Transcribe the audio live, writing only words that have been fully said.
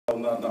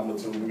not number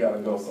 2. We got to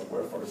go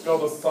somewhere first. Go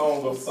to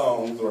Song of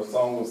Songs or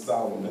Song of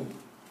Solomon,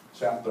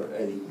 chapter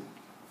 8.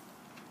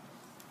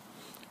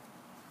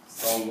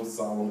 Song of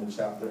Solomon,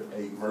 chapter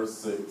 8, verse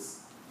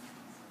 6.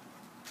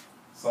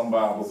 Some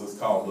Bibles is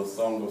called the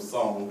Song of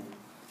Song.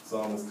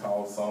 Some is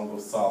called Song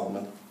of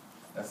Solomon.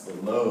 That's the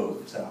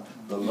love chapter,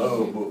 the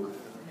love book.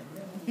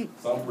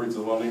 Some preachers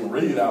won't even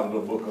read out of the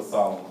book of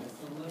Solomon.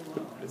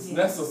 It's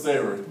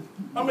necessary.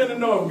 How many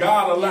know if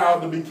God allowed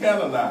it to be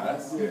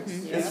canonized,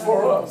 it's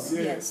for us?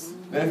 Yes.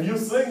 Now, if you're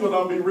single,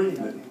 don't be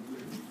reading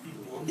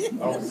it.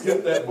 Don't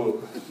skip that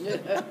book.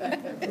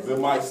 Because it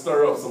might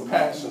stir up some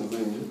passions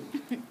in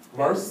you.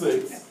 Verse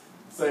 6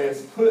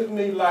 says, put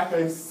me like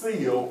a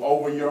seal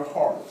over your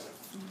heart,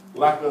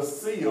 like a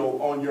seal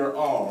on your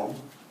arm.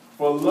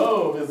 For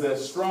love is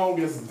as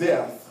strong as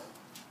death.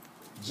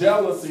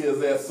 Jealousy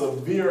is as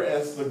severe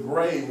as the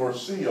grave or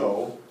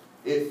Sheol.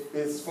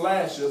 Its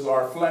flashes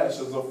are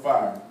flashes of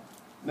fire.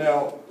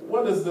 Now,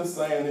 what is this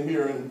saying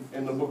here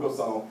in the book of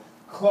Psalms?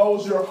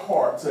 Close your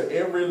heart to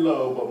every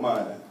love of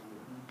mine.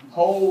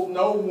 Hold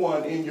no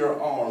one in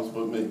your arms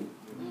but me.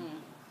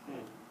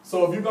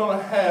 So if you're going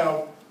to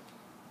have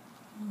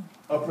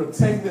a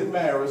protected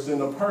marriage, then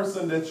the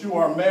person that you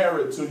are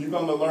married to, you're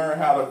going to learn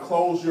how to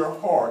close your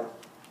heart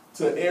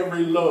to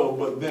every love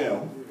but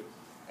them,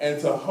 and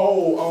to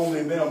hold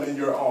only them in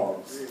your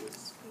arms.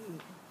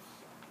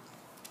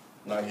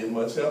 Not getting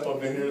much help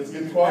up in here, it's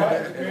getting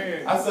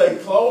quiet. I say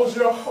close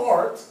your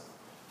heart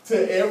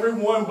to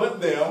everyone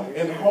but them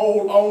and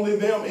hold only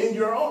them in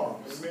your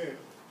arms.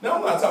 Now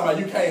I'm not talking about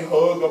you can't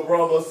hug a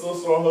brother or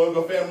sister or hug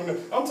a family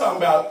member. I'm talking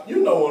about,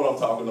 you know what I'm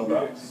talking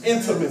about.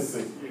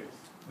 Intimacy.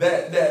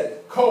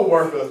 That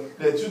co-worker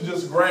that you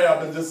just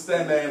grab and just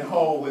stand there and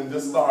hold and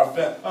just start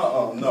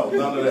no,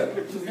 none of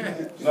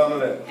that. None of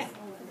that.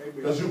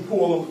 Because you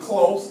pull them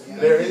close,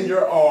 they're in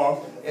your arm,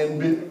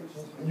 and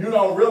you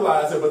don't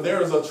realize it, but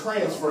there is a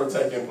transfer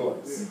taking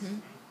place.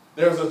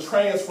 There's a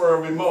transfer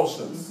of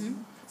emotions.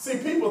 See,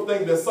 people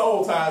think that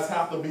soul ties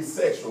have to be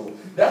sexual.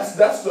 That's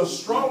the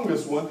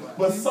strongest one,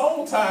 but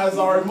soul ties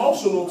are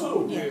emotional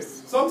too.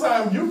 Yes.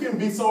 Sometimes you can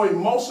be so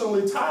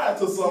emotionally tied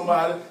to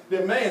somebody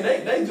that, man,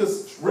 they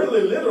just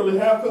really literally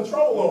have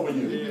control over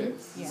you.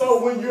 Yes.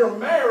 So when you're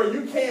married,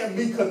 you can't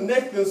be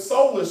connected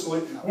soulishly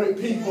with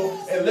people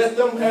and let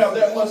them have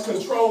that much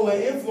control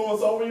and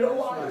influence over your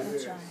life.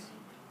 That's right.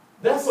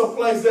 That's a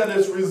place that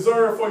is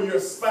reserved for your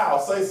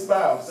spouse. Say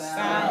spouse.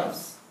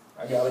 Spouse.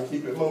 I got to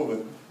keep it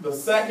moving. The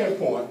second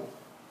point,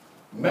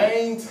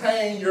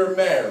 maintain your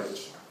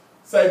marriage.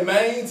 Say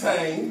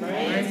maintain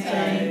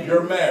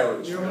your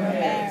marriage. Your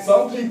marriage.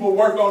 Some people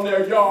work on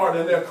their yard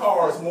and their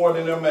cars more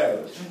than their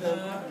marriage.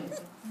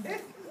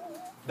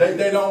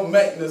 They don't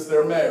maintenance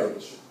their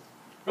marriage.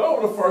 Go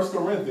to 1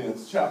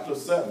 Corinthians chapter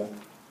 7.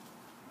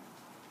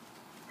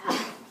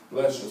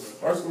 Bless you.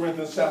 1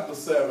 Corinthians chapter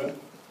 7,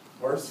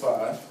 verse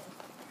 5.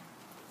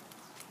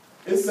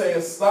 It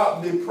says,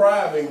 stop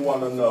depriving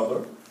one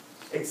another,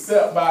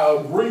 except by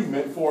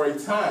agreement for a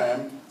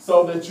time,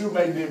 so that you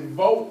may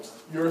devote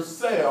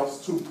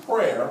yourselves to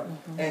prayer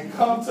and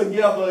come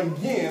together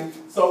again,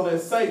 so that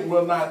Satan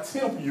will not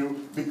tempt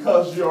you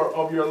because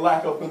of your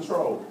lack of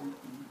control.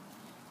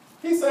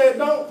 He said,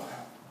 don't.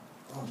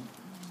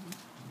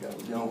 You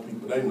got young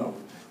people, they know.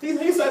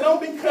 He said,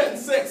 don't be cutting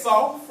sex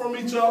off from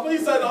each other. He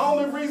said, the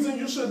only reason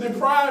you should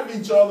deprive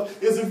each other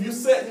is if you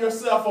set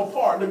yourself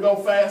apart to go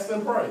fast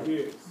and pray.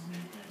 Yes.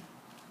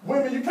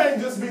 Women, you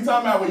can't just be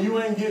talking about, well, you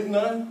ain't getting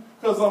none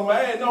because I'm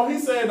mad. No, he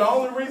said the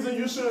only reason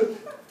you should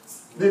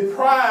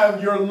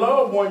deprive your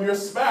loved one, your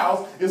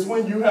spouse, is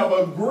when you have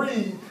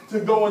agreed to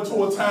go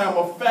into a time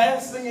of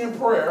fasting and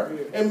prayer,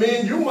 and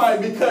then you might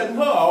be cutting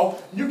her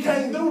off. You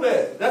can't do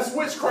that. That's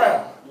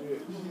witchcraft.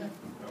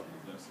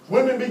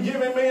 Women be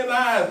giving men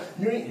eyes.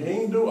 You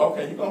ain't do,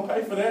 okay, you're going to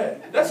pay for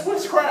that. That's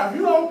witchcraft.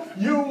 You don't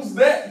use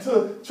that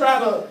to try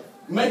to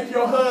make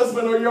your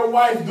husband or your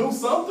wife do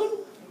something.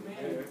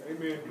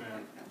 Amen.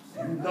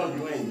 You know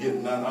you ain't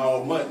getting none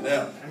all month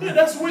now. Yeah,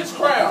 that's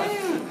witchcraft.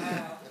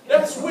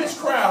 That's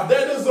witchcraft.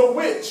 That is a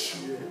witch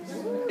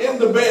in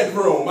the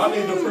bedroom. I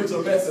need to preach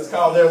a message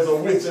called There's a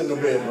Witch in the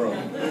Bedroom.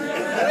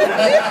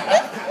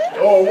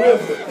 Or a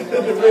wizard in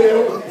the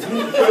bedroom.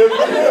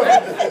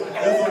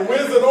 There's a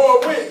wizard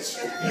or a witch.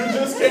 You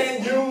just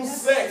can't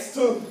use sex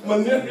to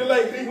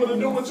manipulate people to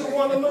do what you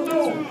want them to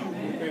do.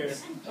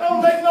 That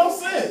don't make no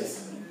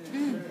sense.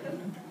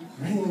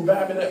 You ain't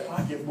buy me that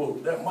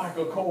pocketbook, that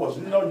Michael Kors.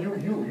 You know you're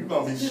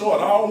going to be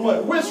short all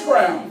month.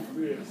 Witchcraft.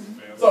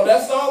 So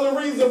that's the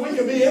only reason we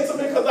can be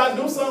intimate, because I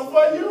do something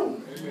for you.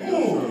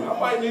 I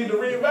might need to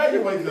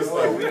reevaluate this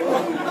thing.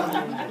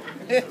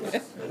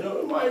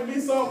 It might be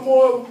something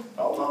more,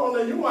 hold on,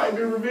 that you might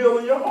be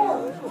revealing your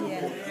heart.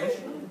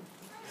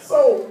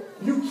 So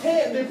you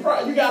can't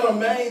deprive, you got to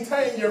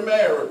maintain your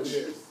marriage.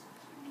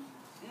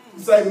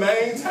 Say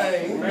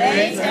maintain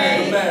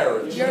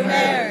your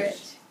marriage.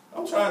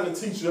 I'm trying to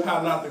teach you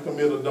how not to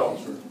commit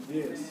adultery.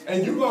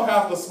 And you're going to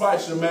have to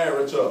spice your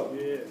marriage up.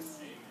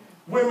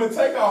 Women,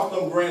 take off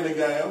them granny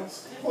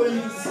gowns,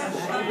 please.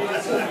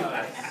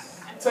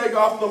 take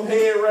off them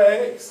head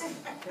rags.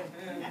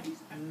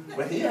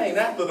 But he ain't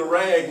after the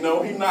rag,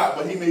 no, he not,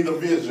 but he need a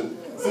vision.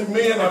 See,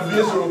 men are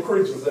visual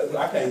creatures.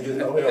 I can't get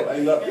no help.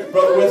 Ain't no,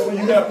 Brother West, will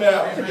you help me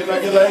out? Can I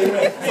get an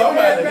amen?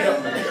 Somebody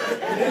help me.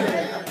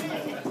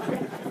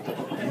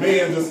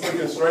 Men just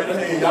looking straight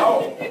ahead.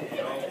 Y'all,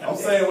 I'm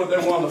saying what they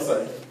want to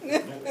say.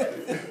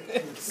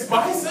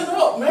 Spice it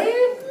up,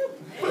 man.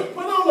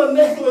 Put on a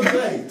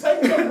necklace.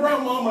 Take your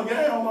grandmama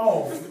gown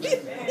off.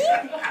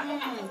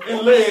 And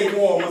leg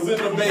warmers in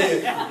the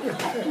bed.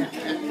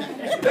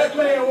 That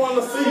man want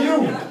to see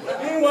you. He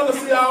didn't want to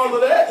see all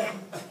of that.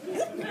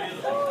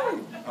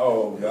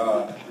 Oh,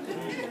 God.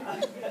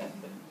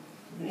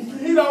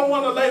 He don't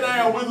want to lay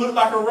down. We look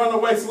like a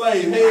runaway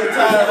slave, head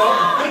tied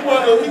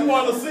up. He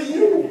want to see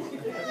you.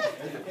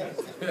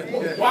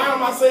 Why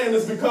am I saying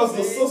this? Because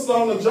the sister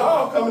on the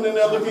job coming in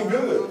there looking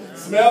good.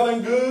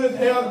 Smelling good,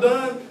 hair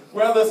done,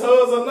 whether it's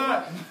hers or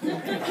not.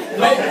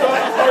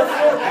 Makeup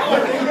perfect,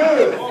 looking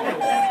good.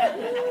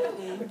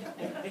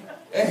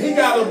 And he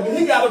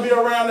gotta be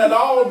around that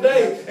all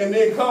day and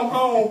then come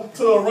home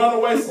to a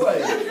runaway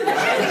slave.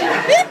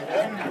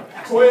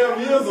 12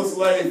 years a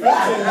slave, 15 years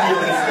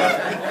a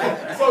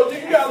slave. So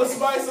you gotta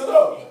spice it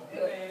up.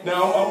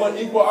 Now I'm an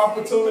equal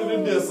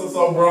opportunity discipline,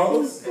 so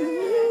brothers,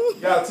 you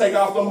gotta take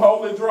off them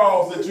holy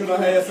drawers that you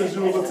done had since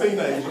you was a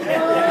teenager.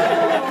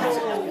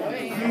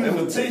 And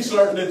the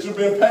t-shirt that you've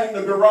been painting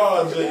the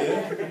garage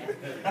in.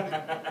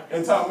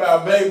 And talking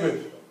about,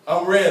 baby,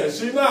 I'm ready.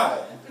 She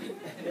not.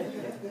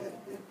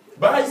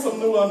 Buy you some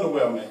new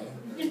underwear, man.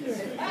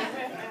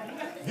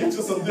 Get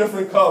you some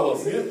different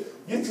colors.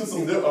 Get you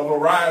a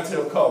variety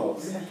of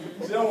colors.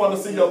 She don't want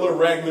to see your little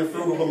raggedy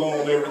fruit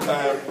balloon every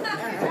time.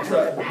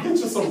 Get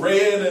you some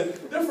red and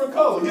different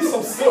colors. Get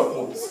some silk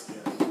ones.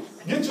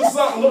 Get you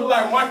something look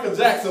like Michael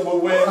Jackson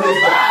would wear in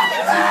his life.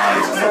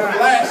 Get you some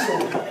flash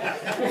ones.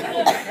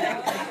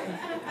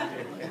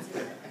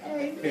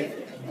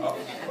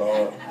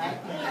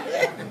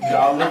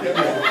 Y'all look at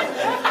me.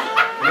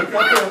 Look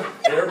up here.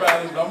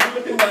 Everybody, don't be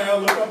looking down.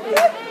 Look up here.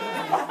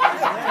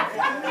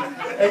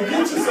 And get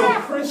you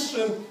some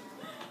Christian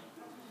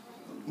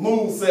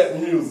mood set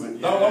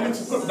music. Don't bring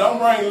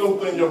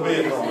Luther in your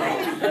bedroom.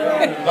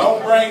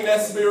 Don't bring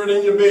that spirit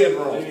in your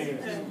bedroom.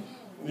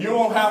 You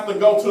don't have to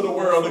go to the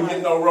world to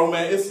get no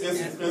romance.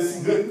 It's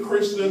good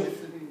Christian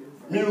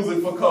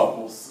music for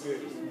couples.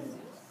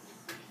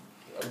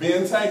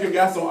 Ben Tanker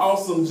got some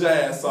awesome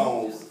jazz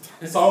songs.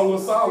 Song of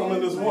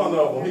Solomon is one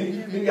of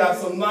them. He got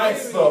some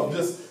nice stuff,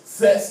 just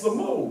sets the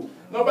mood.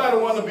 Nobody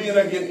want to be in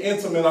there getting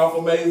intimate off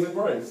Amazing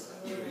Grace.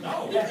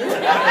 No.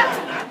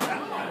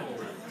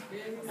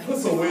 Put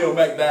some Will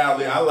McDowell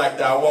in. I like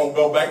that. I won't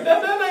go back.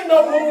 That ain't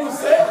no mood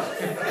set.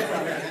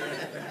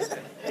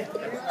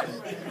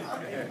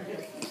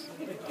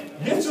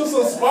 Get you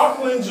some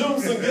sparkling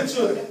juice and get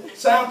your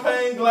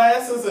champagne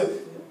glasses. And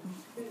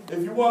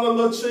if you want a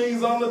little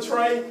cheese on the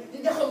tray,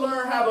 you got to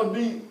learn how to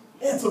be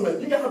intimate.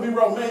 You got to be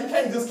romantic. You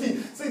can't just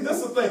keep... See, this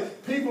is the thing.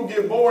 People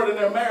get bored in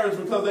their marriage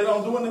because they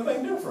don't do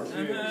anything different.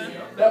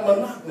 That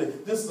monotony.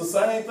 Just the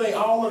same thing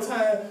all the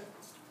time.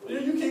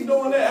 You keep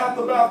doing that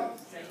after about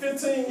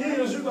 15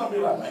 years, you're going to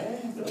be like,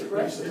 man, good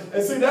gracious.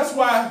 And see, that's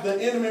why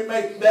the enemy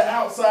make that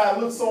outside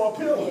look so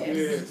appealing.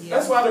 Yes.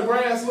 That's why the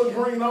grass look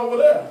green over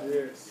there.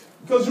 Yes.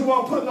 Because you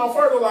won't put no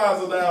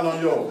fertilizer down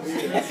on yours.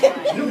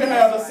 You can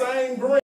have the same green.